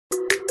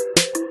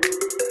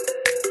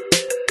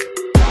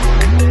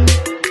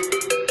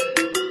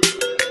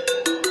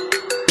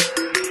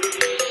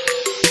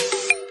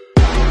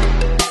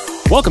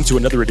Welcome to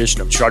another edition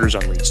of Chargers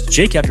Unleashed.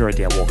 Jake Hefner and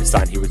Dan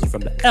Wolkenstein here with you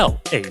from the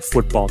LA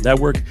Football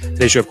Network.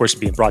 Today's show, of course, is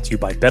being brought to you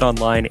by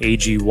BetOnline,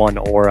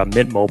 AG1, Aura,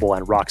 Mint Mobile,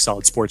 and Rock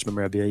Solid Sports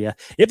Memorabilia.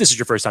 If this is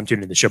your first time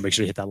tuning in the show, make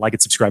sure to hit that like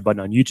and subscribe button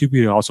on YouTube.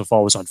 You can also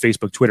follow us on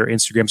Facebook, Twitter,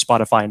 Instagram,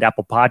 Spotify, and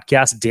Apple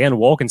Podcasts. Dan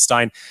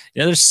Wolkenstein,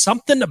 there's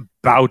something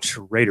about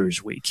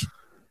Raiders Week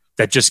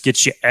that just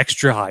gets you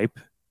extra hype.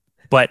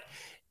 But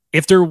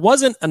if there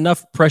wasn't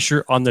enough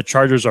pressure on the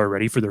Chargers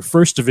already for their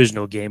first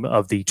divisional game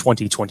of the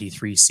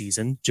 2023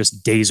 season,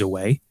 just days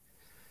away,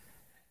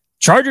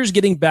 Chargers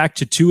getting back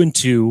to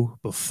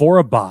 2-2 before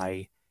a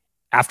bye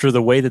after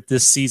the way that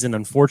this season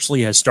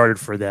unfortunately has started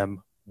for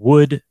them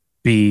would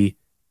be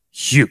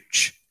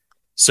huge.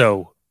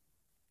 So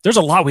there's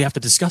a lot we have to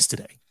discuss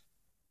today.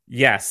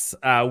 Yes,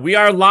 we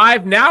are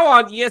live now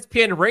on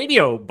ESPN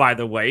Radio, by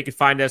the way. You can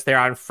find us there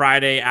on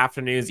Friday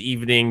afternoons,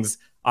 evenings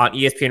on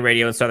ESPN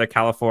Radio in Southern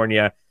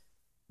California.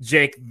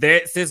 Jake,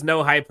 this is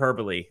no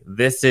hyperbole.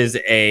 This is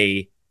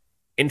a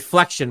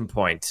inflection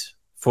point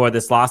for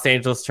this Los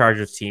Angeles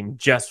Chargers team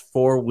just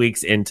 4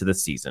 weeks into the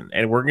season.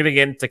 And we're going to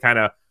get into kind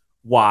of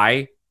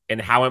why and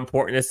how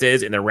important this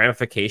is and the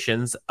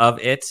ramifications of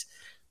it.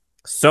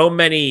 So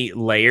many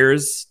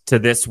layers to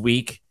this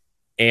week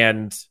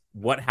and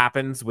what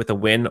happens with a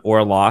win or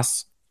a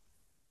loss.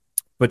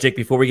 But Jake,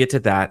 before we get to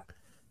that,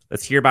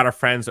 let's hear about our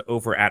friends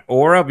over at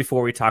Aura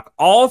before we talk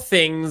all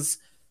things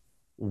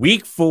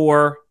Week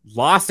 4,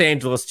 Los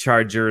Angeles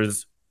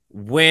Chargers,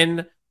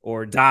 win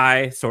or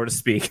die, so to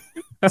speak,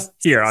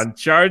 here on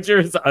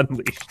Chargers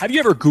Unleashed. Have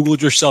you ever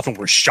Googled yourself and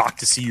were shocked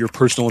to see your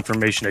personal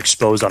information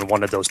exposed on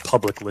one of those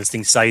public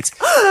listing sites?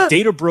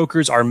 Data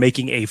brokers are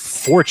making a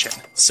fortune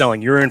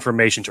selling your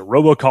information to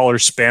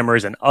robocallers,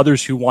 spammers, and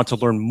others who want to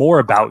learn more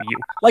about you,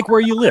 like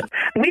where you live.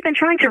 We've been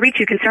trying to reach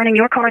you concerning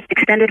your car's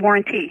extended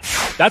warranty.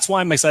 That's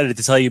why I'm excited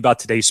to tell you about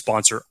today's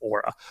sponsor,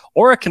 Aura.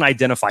 Aura can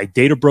identify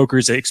data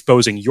brokers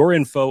exposing your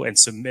info and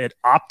submit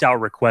opt-out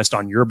requests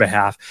on your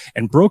behalf.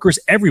 And brokers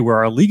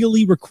everywhere are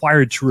legally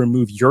required to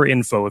remove your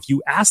info if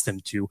you ask them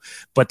to,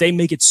 but they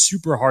make it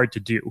super hard to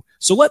do.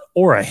 So let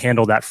Aura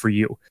handle that for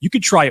you. You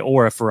could try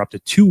Aura for up to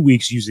 2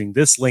 weeks using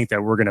this link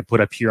that we're going to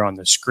put up here on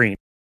the screen.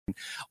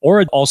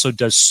 Aura also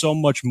does so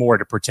much more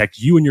to protect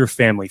you and your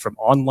family from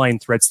online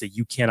threats that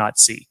you cannot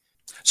see.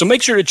 So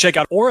make sure to check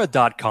out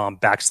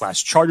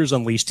aura.com/Chargers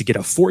Unleashed to get a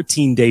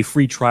 14-day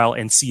free trial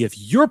and see if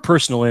your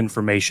personal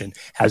information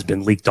has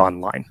been leaked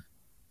online.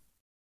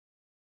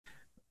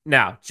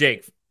 Now,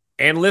 Jake,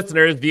 and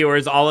listeners,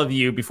 viewers, all of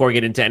you, before we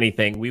get into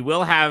anything, we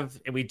will have,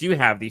 and we do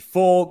have, the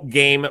full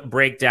game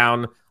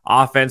breakdown,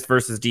 offense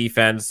versus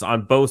defense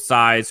on both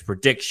sides,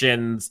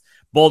 predictions,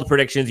 bold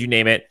predictions, you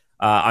name it,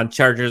 on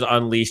Chargers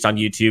Unleashed on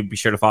YouTube. Be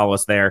sure to follow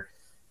us there.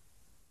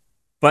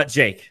 But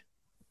Jake,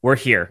 we're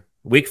here.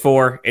 Week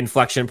 4,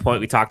 inflection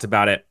point. We talked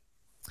about it.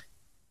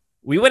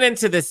 We went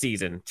into this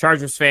season,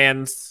 Chargers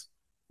fans,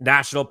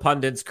 national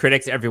pundits,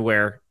 critics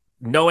everywhere,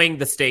 knowing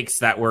the stakes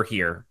that were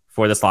here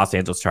for this Los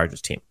Angeles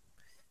Chargers team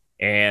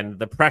and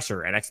the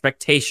pressure and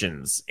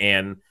expectations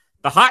and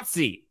the hot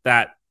seat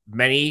that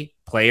many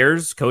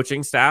players,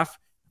 coaching staff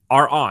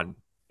are on,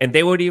 and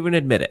they won't even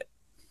admit it.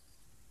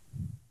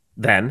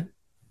 Then,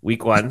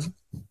 week 1,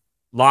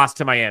 lost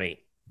to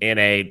Miami in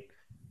a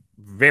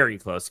very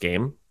close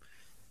game.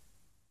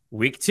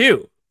 Week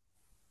 2,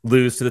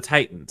 lose to the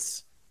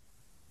Titans.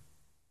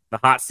 The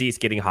hot seat's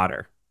getting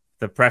hotter.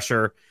 The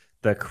pressure,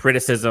 the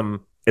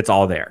criticism, it's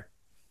all there.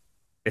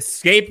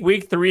 Escape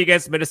week 3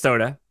 against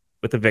Minnesota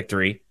with a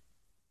victory.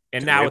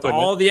 And now with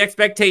all the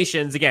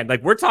expectations, again,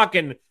 like we're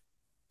talking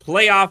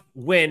playoff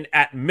win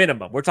at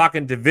minimum. We're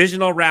talking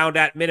divisional round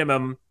at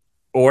minimum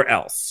or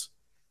else.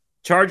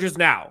 Chargers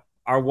now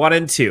are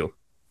 1-2.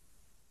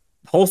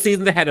 Whole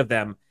season ahead of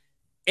them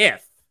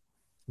if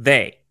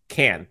they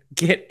can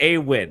get a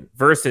win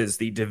versus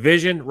the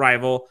division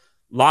rival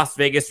Las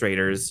Vegas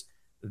Raiders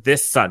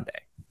this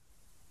Sunday.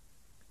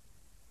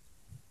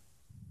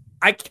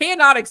 I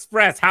cannot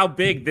express how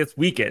big this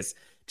week is.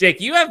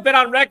 Jake, you have been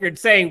on record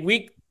saying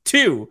week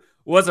 2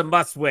 was a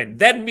must win.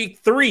 Then week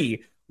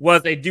 3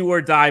 was a do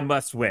or die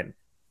must win.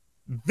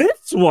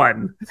 This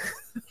one,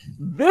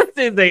 this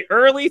is a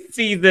early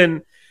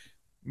season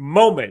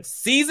moment,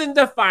 season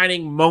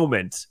defining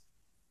moment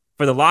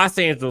for the Los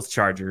Angeles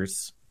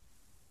Chargers.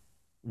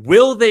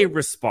 Will they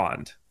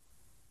respond?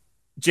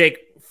 Jake,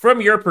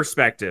 from your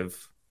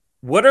perspective,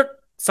 what are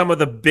some of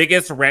the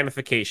biggest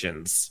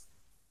ramifications?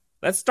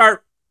 Let's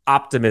start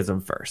optimism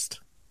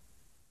first.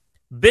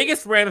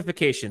 Biggest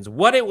ramifications,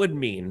 what it would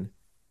mean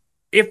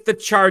if the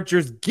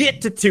Chargers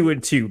get to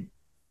 2-2,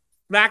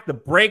 smack the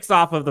brakes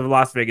off of the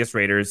Las Vegas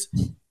Raiders,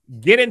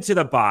 get into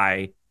the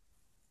bye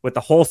with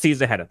the whole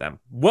season ahead of them.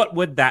 What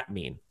would that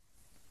mean?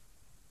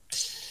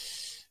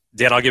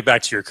 Dan, I'll get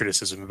back to your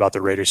criticism about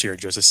the Raiders here in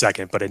just a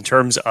second. But in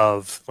terms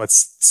of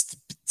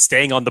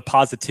staying on the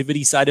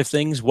positivity side of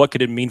things, what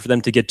could it mean for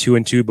them to get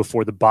 2-2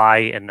 before the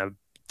bye and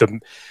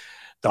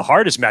the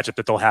hardest matchup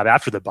that they'll have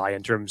after the bye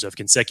in terms of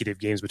consecutive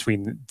games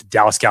between the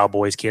Dallas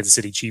Cowboys, Kansas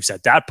City Chiefs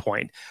at that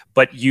point.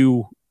 But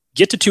you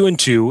get to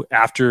 2-2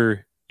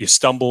 after you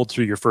stumbled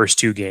through your first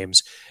 2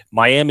 games.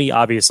 Miami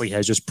obviously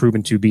has just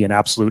proven to be an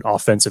absolute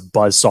offensive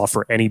buzzsaw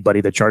for anybody.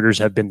 The Chargers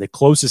have been the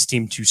closest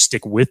team to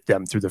stick with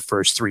them through the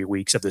first 3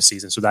 weeks of the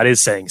season. So that is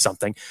saying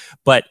something.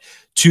 But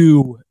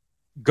to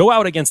go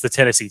out against the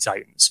Tennessee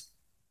Titans,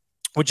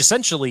 which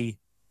essentially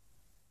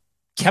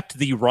kept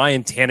the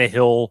Ryan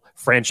Tannehill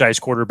franchise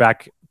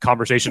quarterback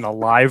conversation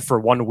alive for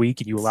 1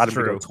 week, and you allowed him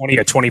to go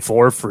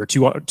 20-24 for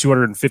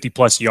 250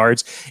 plus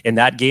yards in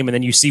that game. And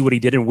then you see what he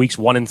did in weeks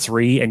 1 and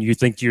 3, and you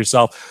think to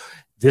yourself,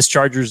 this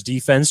Chargers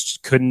defense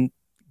couldn't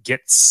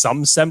get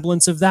some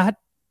semblance of that.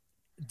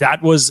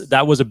 That was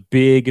a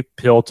big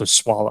pill to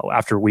swallow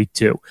after week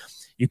 2.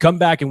 You come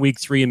back in week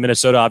 3 in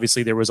Minnesota.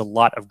 Obviously, there was a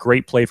lot of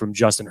great play from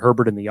Justin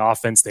Herbert in the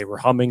offense. They were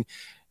humming,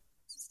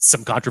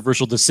 some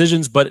controversial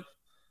decisions, but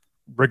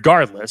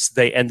regardless,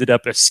 they ended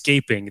up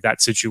escaping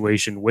that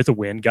situation with a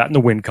win, got in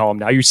the win column.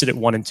 Now you sit at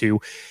 1 and 2.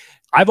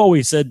 I've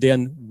always said,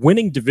 Dan,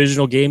 winning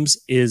divisional games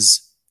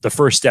is the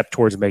first step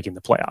towards making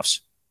the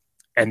playoffs.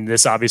 And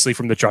this, obviously,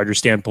 from the Chargers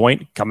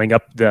standpoint, coming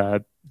up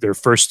their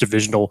first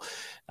divisional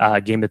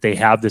game that they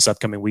have this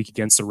upcoming week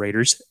against the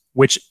Raiders,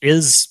 which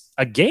is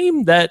a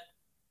game that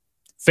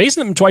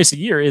facing them twice a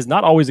year is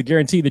not always a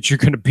guarantee that you're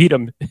going to beat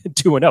them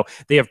 2-0.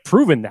 They have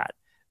proven that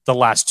the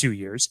last 2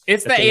 years.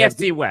 It's the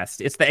AFC West.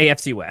 It's the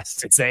AFC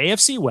West. It's the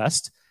AFC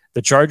West.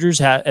 The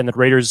Chargers and the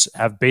Raiders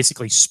have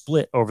basically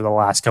split over the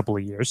last couple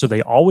of years, so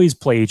they always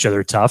play each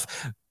other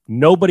tough.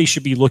 Nobody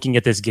should be looking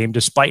at this game,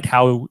 despite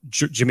how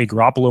Jimmy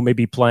Garoppolo may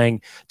be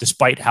playing,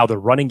 despite how the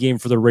running game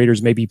for the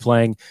Raiders may be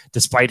playing,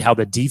 despite how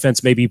the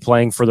defense may be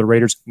playing for the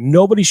Raiders.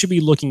 Nobody should be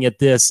looking at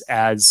this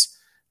as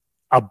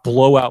a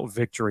blowout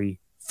victory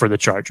for the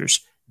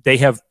Chargers. They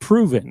have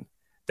proven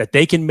that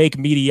they can make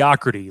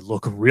mediocrity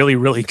look really,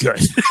 really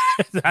good.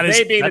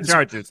 They being the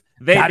Chargers.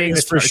 That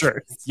is for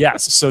sure.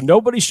 Yes. So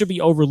nobody should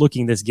be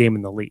overlooking this game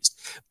in the least.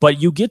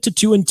 But you get to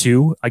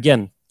 2-2.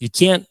 Again, you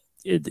can't.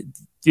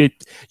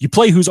 You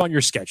play who's on your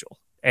schedule,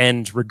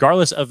 and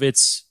regardless of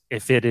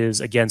if it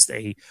is against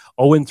a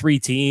 0-3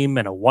 team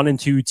and a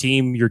 1-2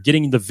 team, you're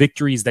getting the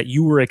victories that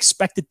you were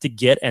expected to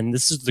get, and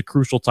this is the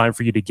crucial time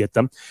for you to get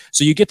them.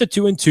 So you get to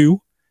 2-2.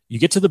 You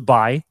get to the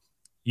bye.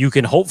 You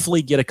can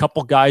hopefully get a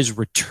couple guys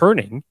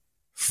returning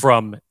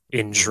from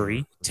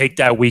injury, take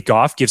that week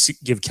off,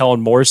 give Kellen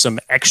Moore some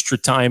extra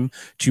time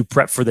to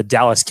prep for the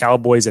Dallas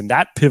Cowboys and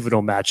that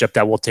pivotal matchup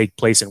that will take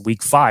place in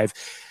week 5.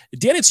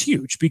 Dan, it's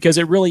huge because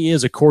it really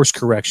is a course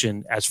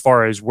correction as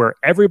far as where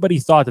everybody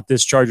thought that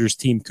this Chargers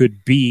team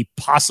could be,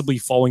 possibly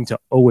falling to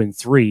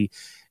 0-3.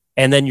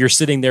 And then you're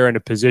sitting there in a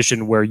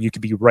position where you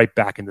could be right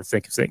back in the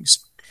thick of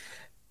things.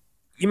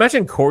 You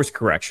mentioned course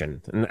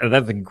correction, and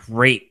that's a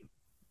great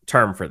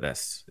term for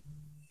this.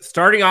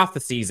 Starting off the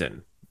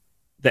season,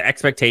 the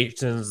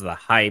expectations, the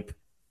hype,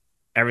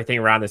 everything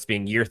around this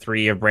being year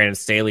 3 of Brandon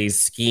Staley's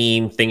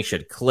scheme, things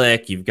should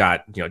click. You've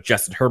got,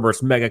 Justin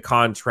Herbert's mega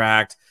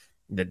contract,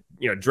 the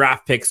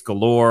draft picks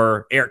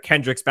galore, Eric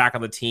Kendricks back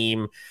on the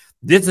team.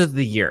 This is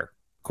the year,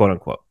 quote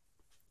unquote.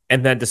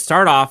 And then to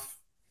start off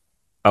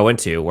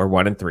 0-2 or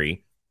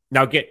 1-3.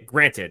 Now,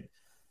 granted,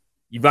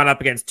 you've gone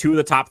up against 2 of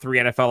the top 3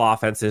 NFL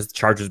offenses, the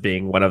Chargers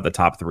being one of the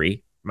top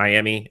 3.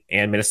 Miami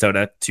and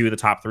Minnesota, 2 of the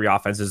top 3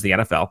 offenses in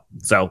the NFL.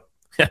 So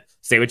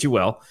say what you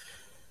will.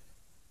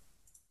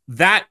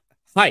 That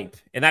hype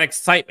and that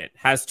excitement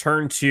has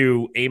turned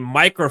to a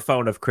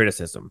microphone of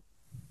criticism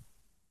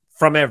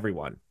from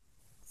everyone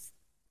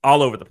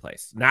all over the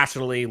place,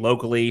 nationally,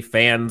 locally,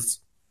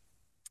 fans.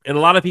 And a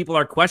lot of people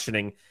are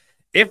questioning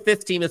if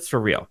this team is for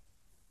real.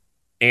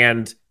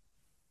 And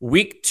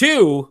week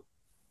 2,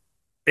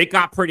 it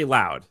got pretty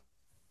loud.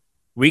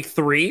 Week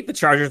 3, the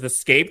Chargers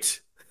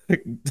escaped,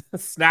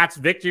 snatched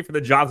victory for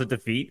the jaws of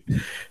defeat.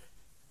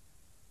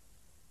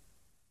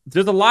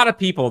 There's a lot of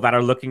people that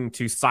are looking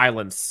to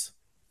silence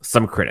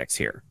some critics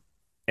here.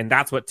 And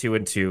that's what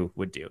 2-2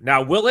 would do.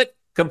 Now, will it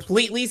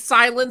completely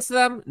silence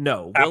them?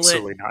 No.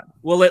 Absolutely not.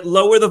 Will it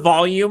lower the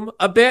volume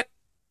a bit?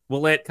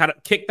 Will it kind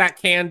of kick that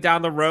can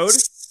down the road?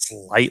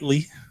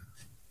 Slightly.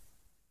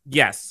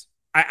 Yes.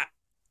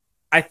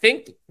 I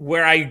think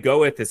where I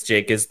go with this,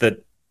 Jake, is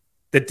that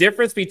the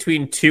difference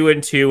between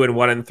 2-2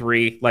 and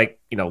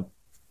 1-3,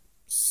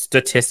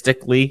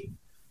 statistically,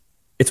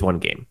 it's one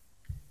game.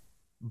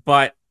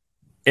 But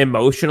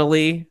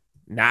emotionally,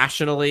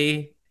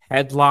 nationally,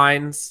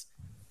 headlines,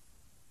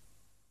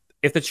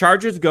 if the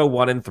Chargers go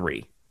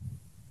 1-3,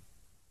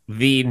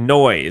 the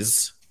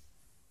noise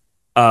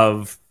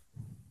of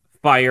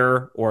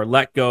fire or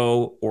let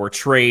go or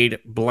trade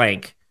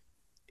blank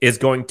is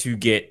going to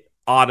get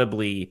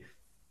audibly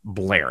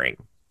blaring.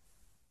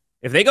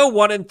 If they go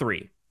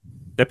 1-3,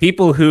 the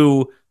people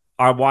who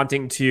are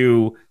wanting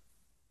to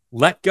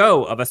let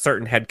go of a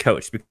certain head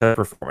coach because of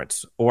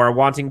performance, or are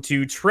wanting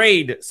to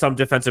trade some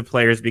defensive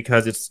players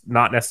because it's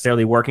not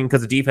necessarily working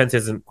because the defense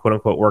isn't quote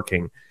unquote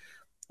working,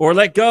 or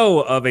let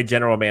go of a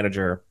general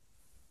manager,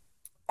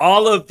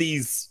 all of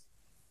these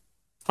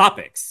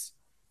topics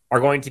are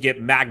going to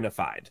get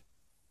magnified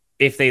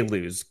if they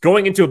lose.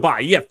 Going into a bye,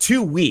 you have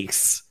 2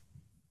 weeks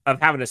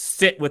of having to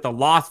sit with a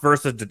loss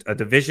versus a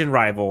division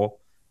rival,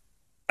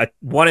 a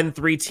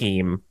 1-3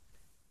 team,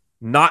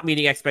 not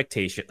meeting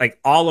expectation, like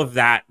all of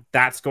that,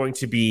 that's going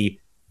to be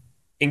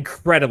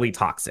incredibly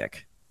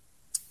toxic.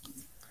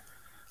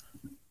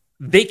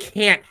 They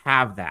can't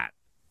have that.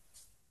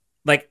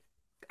 Like,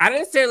 I don't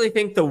necessarily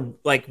think the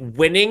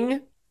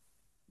winning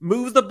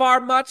moves the bar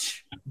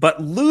much,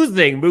 but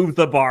losing moves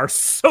the bar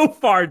so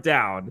far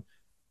down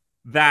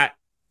that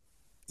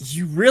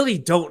you really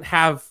don't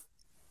have.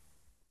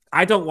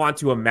 I don't want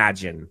to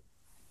imagine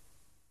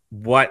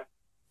what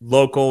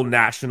local,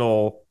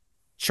 national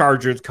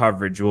Chargers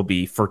coverage will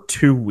be for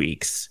 2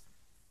 weeks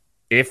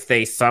if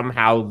they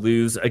somehow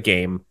lose a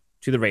game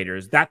to the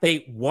Raiders that they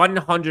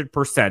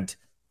 100%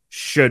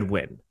 should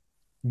win.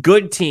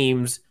 Good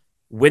teams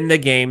win the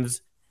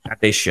games that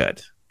they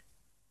should.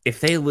 If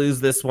they lose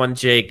this one,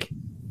 Jake,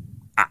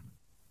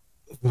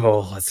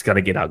 it's going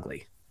to get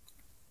ugly.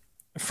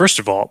 First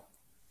of all,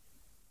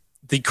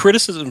 the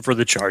criticism for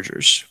the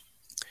Chargers,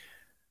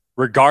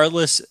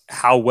 regardless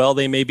how well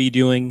they may be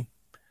doing,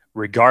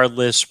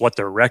 regardless what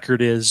their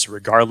record is,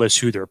 regardless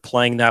who they're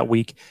playing that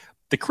week,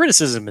 the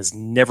criticism is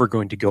never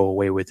going to go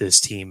away with this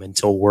team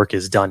until work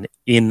is done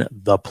in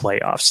the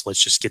playoffs.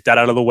 Let's just get that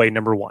out of the way,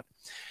 number one.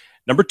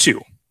 Number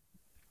two,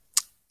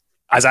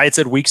 as I had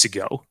said weeks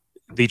ago,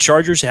 the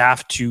Chargers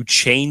have to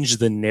change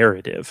the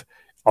narrative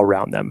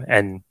around them.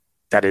 And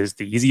that is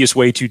the easiest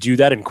way to do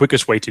that and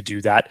quickest way to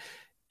do that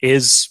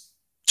is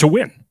to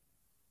win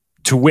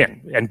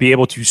and be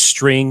able to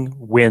string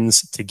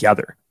wins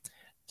together.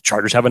 The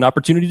Chargers have an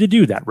opportunity to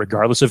do that,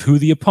 regardless of who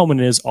the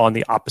opponent is on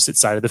the opposite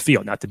side of the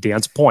field. Now, to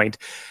Dan's point,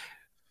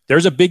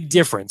 there's a big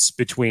difference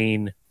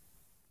between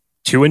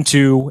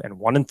 2-2 and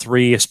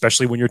 1-3,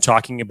 especially when you're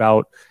talking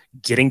about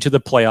getting to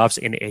the playoffs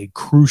in a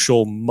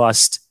crucial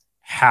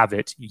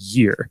must-have-it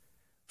year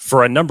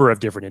for a number of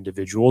different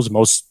individuals,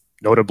 most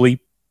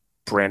notably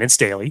Brandon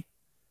Staley.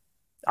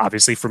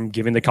 Obviously, from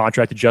giving the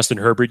contract to Justin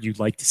Herbert, you'd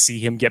like to see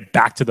him get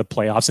back to the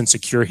playoffs and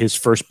secure his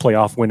first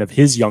playoff win of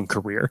his young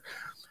career.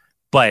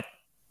 But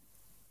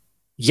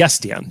yes,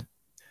 Dan,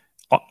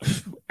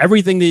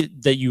 everything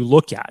that you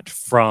look at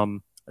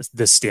from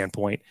this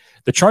standpoint,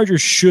 the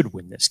Chargers should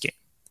win this game.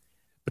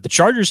 But the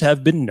Chargers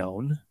have been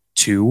known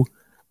to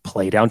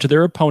play down to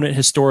their opponent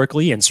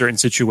historically in certain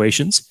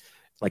situations.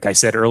 Like I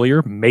said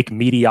earlier, make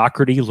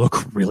mediocrity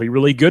look really,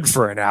 really good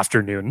for an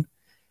afternoon.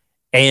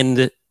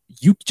 And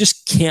you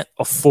just can't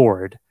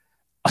afford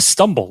a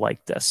stumble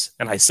like this.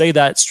 And I say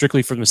that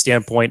strictly from the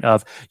standpoint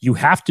of you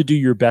have to do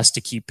your best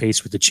to keep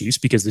pace with the Chiefs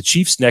because the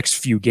Chiefs' next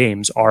few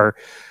games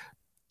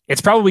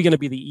it's probably going to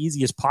be the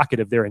easiest pocket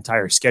of their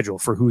entire schedule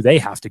for who they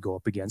have to go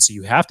up against. So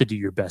you have to do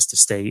your best to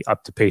stay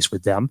up to pace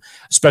with them,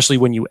 especially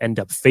when you end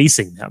up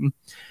facing them.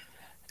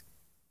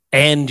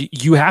 And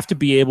you have to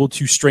be able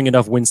to string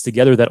enough wins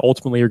together that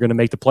ultimately are going to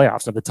make the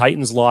playoffs. Now, the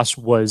Titans' loss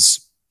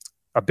was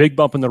a big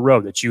bump in the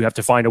road that you have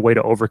to find a way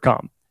to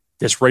overcome.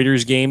 This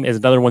Raiders game is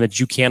another one that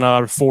you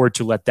cannot afford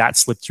to let that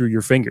slip through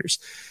your fingers.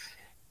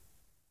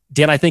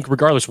 Dan, I think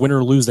regardless, win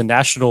or lose, the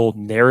national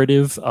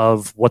narrative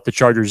of what the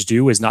Chargers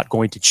do is not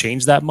going to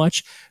change that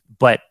much,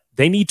 but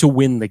they need to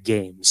win the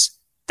games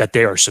that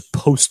they are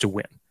supposed to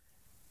win.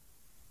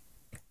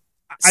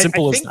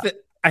 Simple as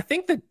that. I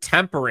think the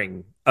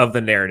tempering of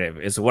the narrative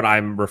is what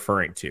I'm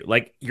referring to.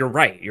 Like, you're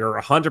right. You're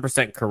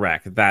 100%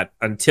 correct that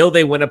until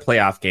they win a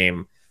playoff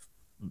game,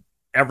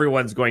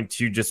 everyone's going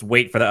to just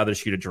wait for the other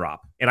shoe to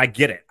drop. And I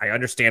get it. I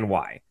understand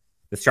why.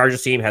 The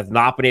Chargers team has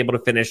not been able to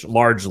finish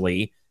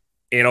largely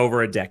in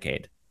over a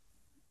decade.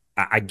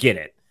 I get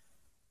it.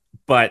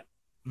 But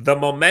the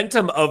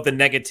momentum of the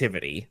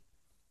negativity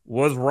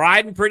was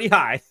riding pretty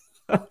high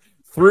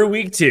through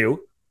week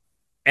 2.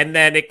 And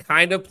then it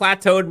kind of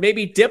plateaued,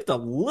 maybe dipped a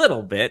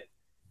little bit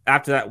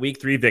after that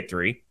week 3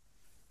 victory.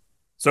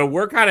 So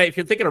we're kind of, if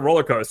you're thinking a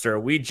roller coaster,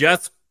 we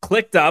just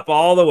clicked up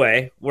all the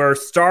way. We're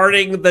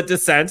starting the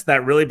descent,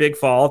 that really big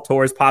fall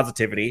towards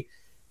positivity.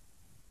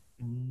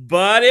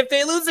 But if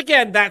they lose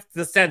again, that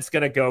descent's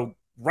going to go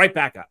right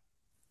back up.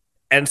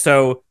 And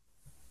so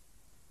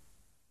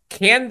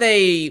can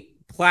they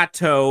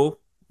plateau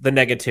the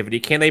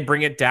negativity? Can they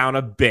bring it down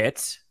a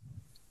bit?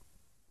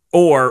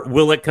 Or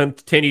will it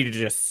continue to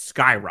just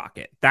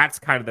skyrocket? That's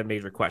kind of the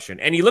major question.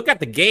 And you look at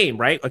the game,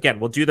 right? Again,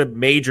 we'll do the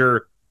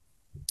major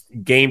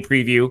game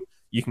preview.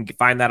 You can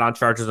find that on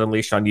Chargers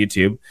Unleashed on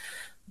YouTube.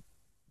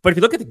 But if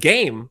you look at the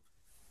game,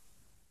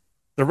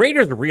 the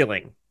Raiders are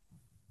reeling.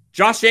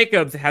 Josh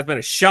Jacobs has been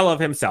a shell of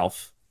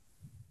himself.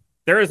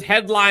 There is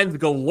headlines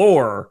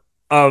galore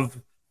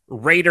of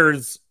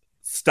Raiders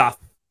stuff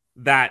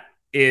that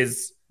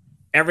is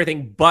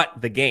everything but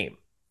the game.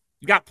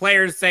 You got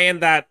players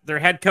saying that their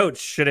head coach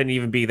shouldn't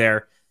even be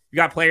there. You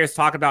got players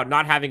talking about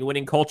not having a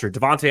winning culture.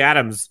 Devontae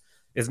Adams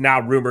is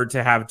now rumored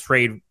to have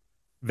trade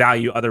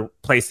value other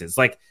places.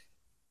 Like,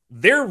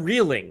 they're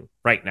reeling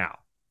right now.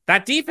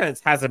 That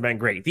defense hasn't been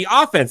great. The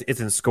offense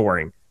isn't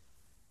scoring.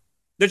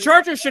 The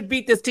Chargers should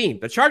beat this team.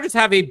 The Chargers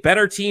have a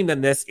better team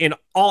than this in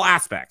all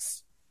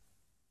aspects,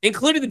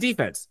 including the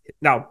defense.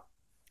 Now,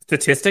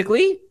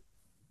 statistically,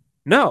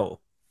 no.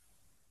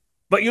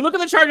 But you look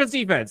at the Chargers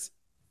defense.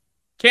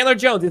 Chandler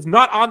Jones is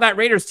not on that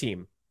Raiders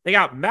team. They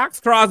got Max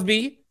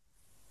Crosby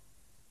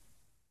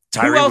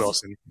Tyree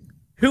Wilson.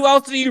 Who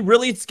else are you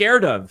really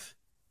scared of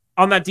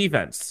on that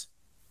defense?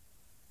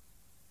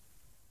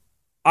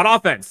 On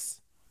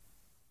offense,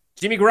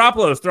 Jimmy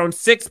Garoppolo's thrown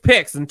 6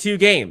 picks in 2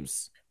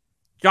 games.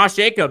 Josh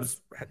Jacobs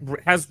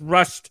has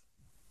rushed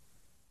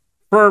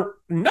for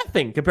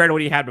nothing compared to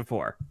what he had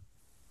before.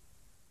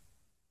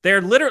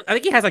 They're literally, I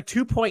think he has like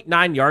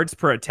 2.9 yards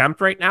per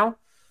attempt right now.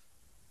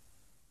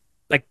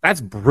 Like, that's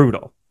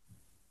brutal.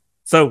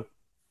 So,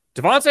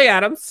 Devontae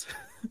Adams,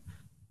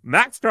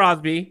 Max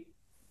Crosby,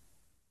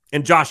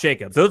 and Josh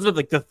Jacobs. Those are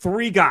like the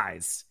 3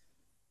 guys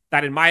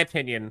that, in my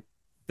opinion,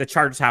 the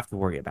Chargers have to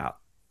worry about.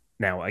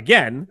 Now,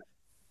 again,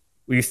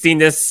 we've seen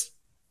this.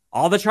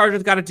 All the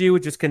Chargers got to do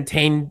is just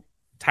contain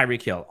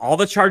Tyreek Hill. All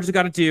the Chargers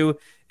got to do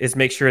is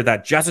make sure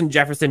that Justin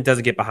Jefferson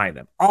doesn't get behind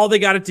them. All they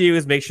got to do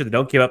is make sure they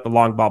don't give up the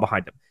long ball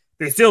behind them.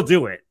 They still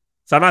do it.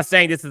 So I'm not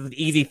saying this is an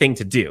easy thing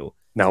to do.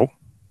 No.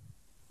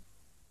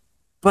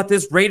 But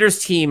this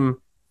Raiders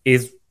team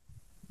is...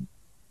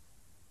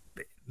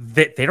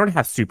 They don't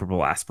have Super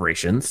Bowl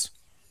aspirations.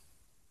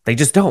 They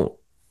just don't.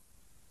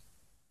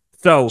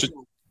 So...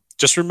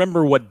 Just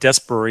remember what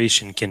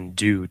desperation can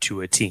do to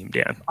a team,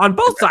 Dan. On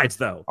both sides,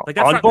 though. Like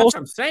that's what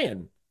I'm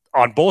saying.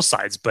 On both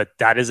sides, but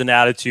that is an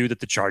attitude that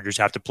the Chargers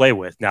have to play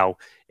with. Now,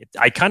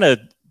 I kind of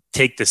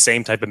take the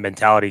same type of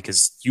mentality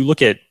because you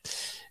look at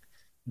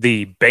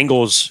the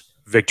Bengals'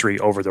 victory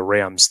over the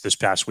Rams this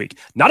past week.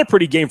 Not a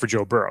pretty game for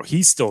Joe Burrow.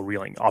 He's still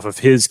reeling off of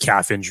his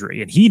calf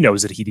injury, and he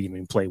knows that he didn't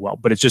even play well.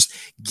 But it's just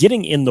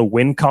getting in the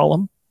win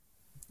column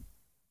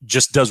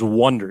just does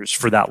wonders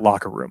for that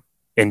locker room.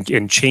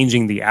 And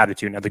changing the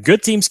attitude. Now, the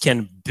good teams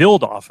can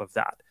build off of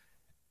that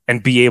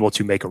and be able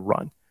to make a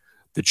run.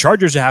 The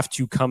Chargers have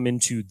to come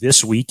into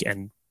this week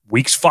and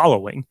weeks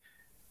following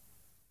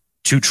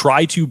to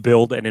try to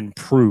build and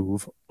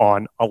improve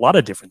on a lot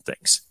of different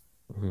things.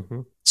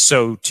 Mm-hmm.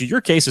 So, to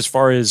your case, as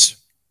far as,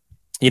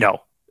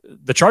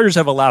 the Chargers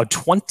have allowed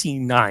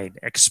 29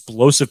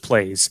 explosive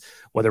plays,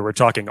 whether we're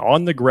talking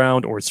on the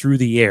ground or through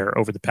the air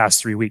over the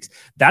past 3 weeks.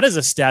 That is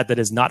a stat that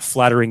is not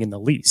flattering in the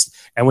least.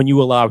 And when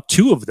you allow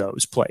 2 of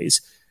those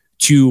plays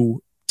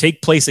to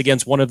take place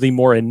against one of the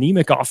more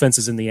anemic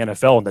offenses in the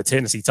NFL and the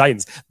Tennessee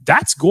Titans,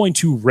 that's going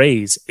to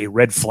raise a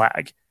red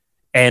flag.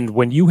 And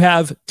when you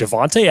have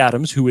Devontae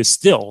Adams, who is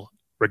still,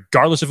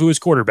 regardless of who his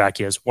quarterback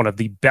is, one of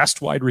the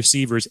best wide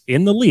receivers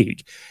in the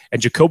league,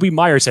 and Jacoby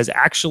Myers has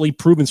actually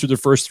proven through the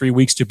first 3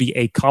 weeks to be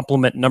a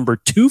complement number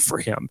 2 for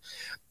him,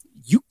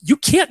 you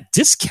can't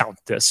discount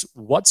this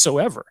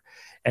whatsoever.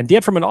 And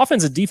Dan, from an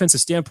offensive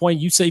defensive standpoint,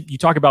 you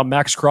talk about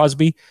Max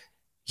Crosby.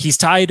 He's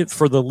tied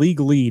for the league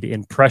lead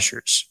in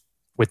pressures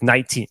with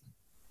 19.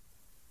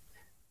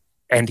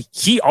 And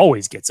he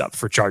always gets up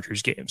for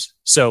Chargers games.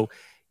 So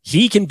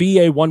he can be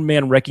a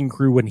one-man wrecking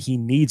crew when he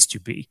needs to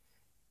be.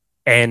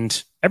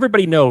 And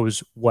everybody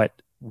knows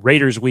what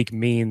Raiders week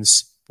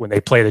means when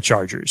they play the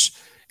Chargers.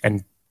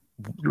 And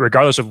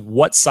regardless of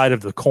what side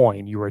of the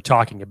coin you are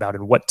talking about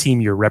and what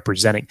team you're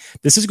representing,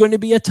 this is going to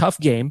be a tough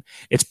game.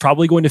 It's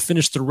probably going to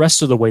finish the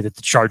rest of the way that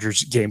the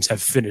Chargers games have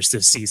finished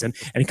this season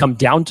and come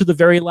down to the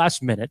very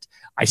last minute.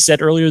 I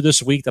said earlier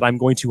this week that I'm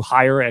going to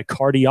hire a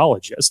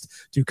cardiologist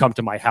to come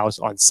to my house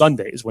on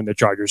Sundays when the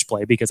Chargers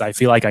play because I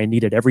feel like I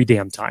need it every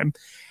damn time.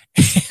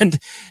 And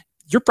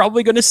you're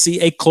probably going to see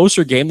a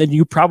closer game than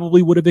you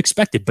probably would have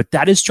expected, but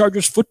that is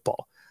Chargers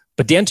football.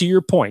 But Dan, to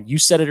your point, you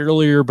said it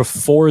earlier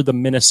before the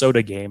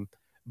Minnesota game,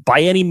 by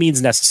any means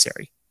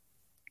necessary,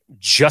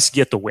 just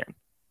get the win.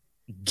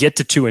 Get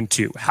to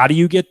 2-2. How do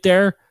you get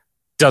there?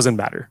 Doesn't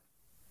matter.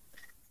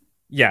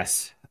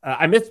 Yes.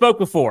 I misspoke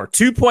before.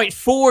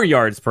 2.4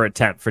 yards per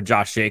attempt for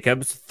Josh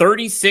Jacobs.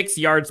 36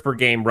 yards per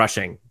game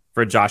rushing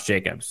for Josh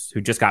Jacobs, who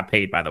just got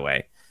paid, by the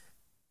way.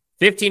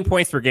 15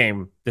 points per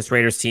game, this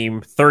Raiders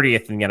team,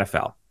 30th in the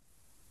NFL.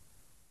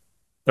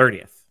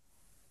 30th.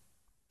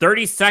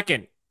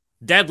 32nd.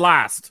 Dead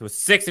last with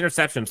 6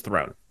 interceptions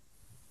thrown.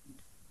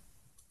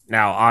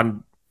 Now,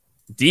 on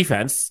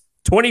defense,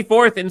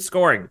 24th in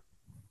scoring,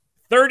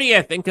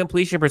 30th in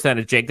completion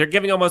percentage, Jake. They're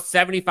giving almost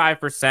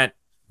 75%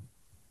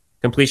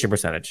 completion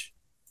percentage.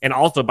 And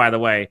also, by the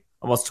way,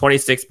 almost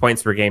 26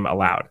 points per game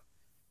allowed.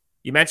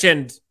 You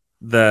mentioned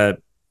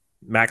the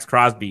Max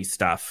Crosby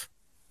stuff.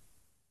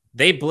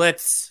 They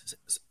blitz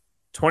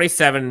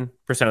 27%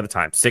 of the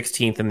time,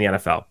 16th in the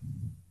NFL.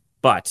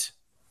 But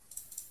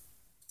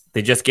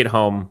they just get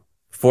home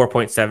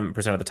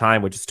 4.7% of the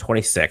time, which is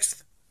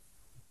 26th.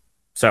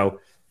 So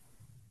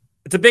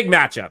it's a big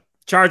matchup.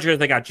 Chargers,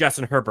 they got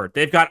Justin Herbert.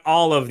 They've got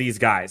all of these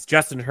guys.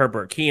 Justin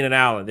Herbert, Keenan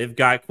Allen. They've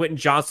got Quentin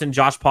Johnson,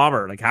 Josh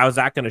Palmer. Like, how is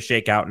that going to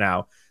shake out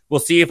now? We'll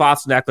see if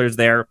Austin Eckler's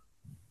there.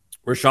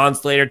 Rashawn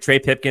Slater, Trey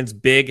Pipkins,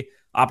 big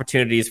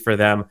opportunities for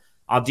them.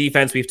 On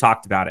defense, we've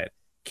talked about it.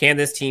 Can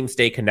this team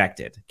stay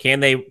connected? Can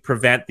they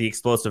prevent the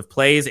explosive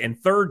plays and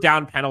third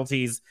down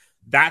penalties?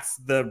 That's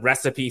the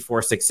recipe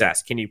for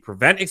success. Can you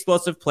prevent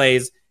explosive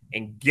plays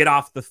and get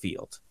off the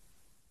field?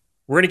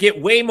 We're going to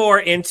get way more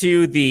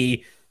into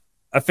the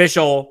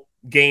official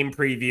game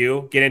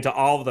preview, get into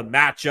all of the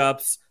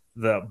matchups,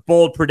 the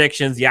bold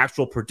predictions, the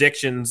actual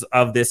predictions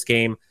of this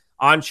game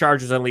on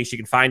Chargers Unleashed. You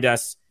can find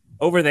us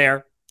over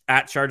there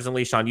at Chargers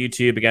Unleashed on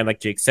YouTube. Again, like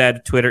Jake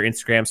said, Twitter,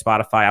 Instagram,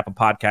 Spotify, Apple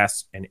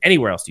Podcasts, and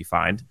anywhere else you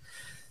find.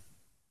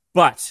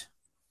 But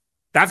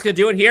that's going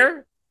to do it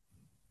here.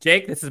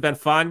 Jake, this has been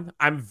fun.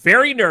 I'm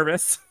very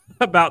nervous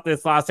about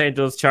this Los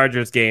Angeles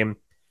Chargers game.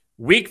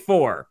 Week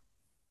 4,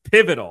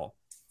 pivotal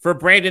for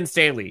Brandon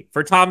Staley,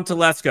 for Tom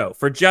Telesco,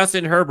 for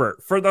Justin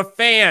Herbert, for the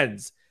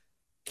fans.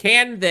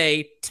 Can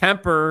they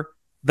temper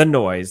the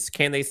noise?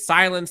 Can they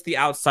silence the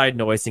outside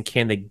noise? And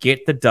can they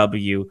get the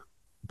W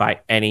by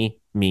any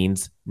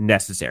means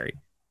necessary?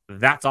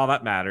 That's all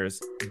that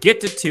matters.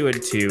 Get to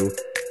 2-2,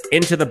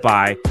 into the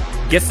bye,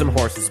 get some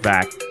horses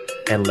back,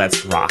 and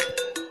let's rock.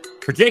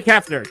 For Jake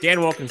Hefner, Dan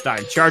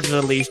Wilkenstein, Chargers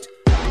Unleashed,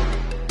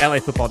 LA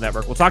Football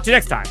Network. We'll talk to you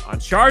next time on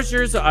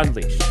Chargers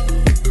Unleashed.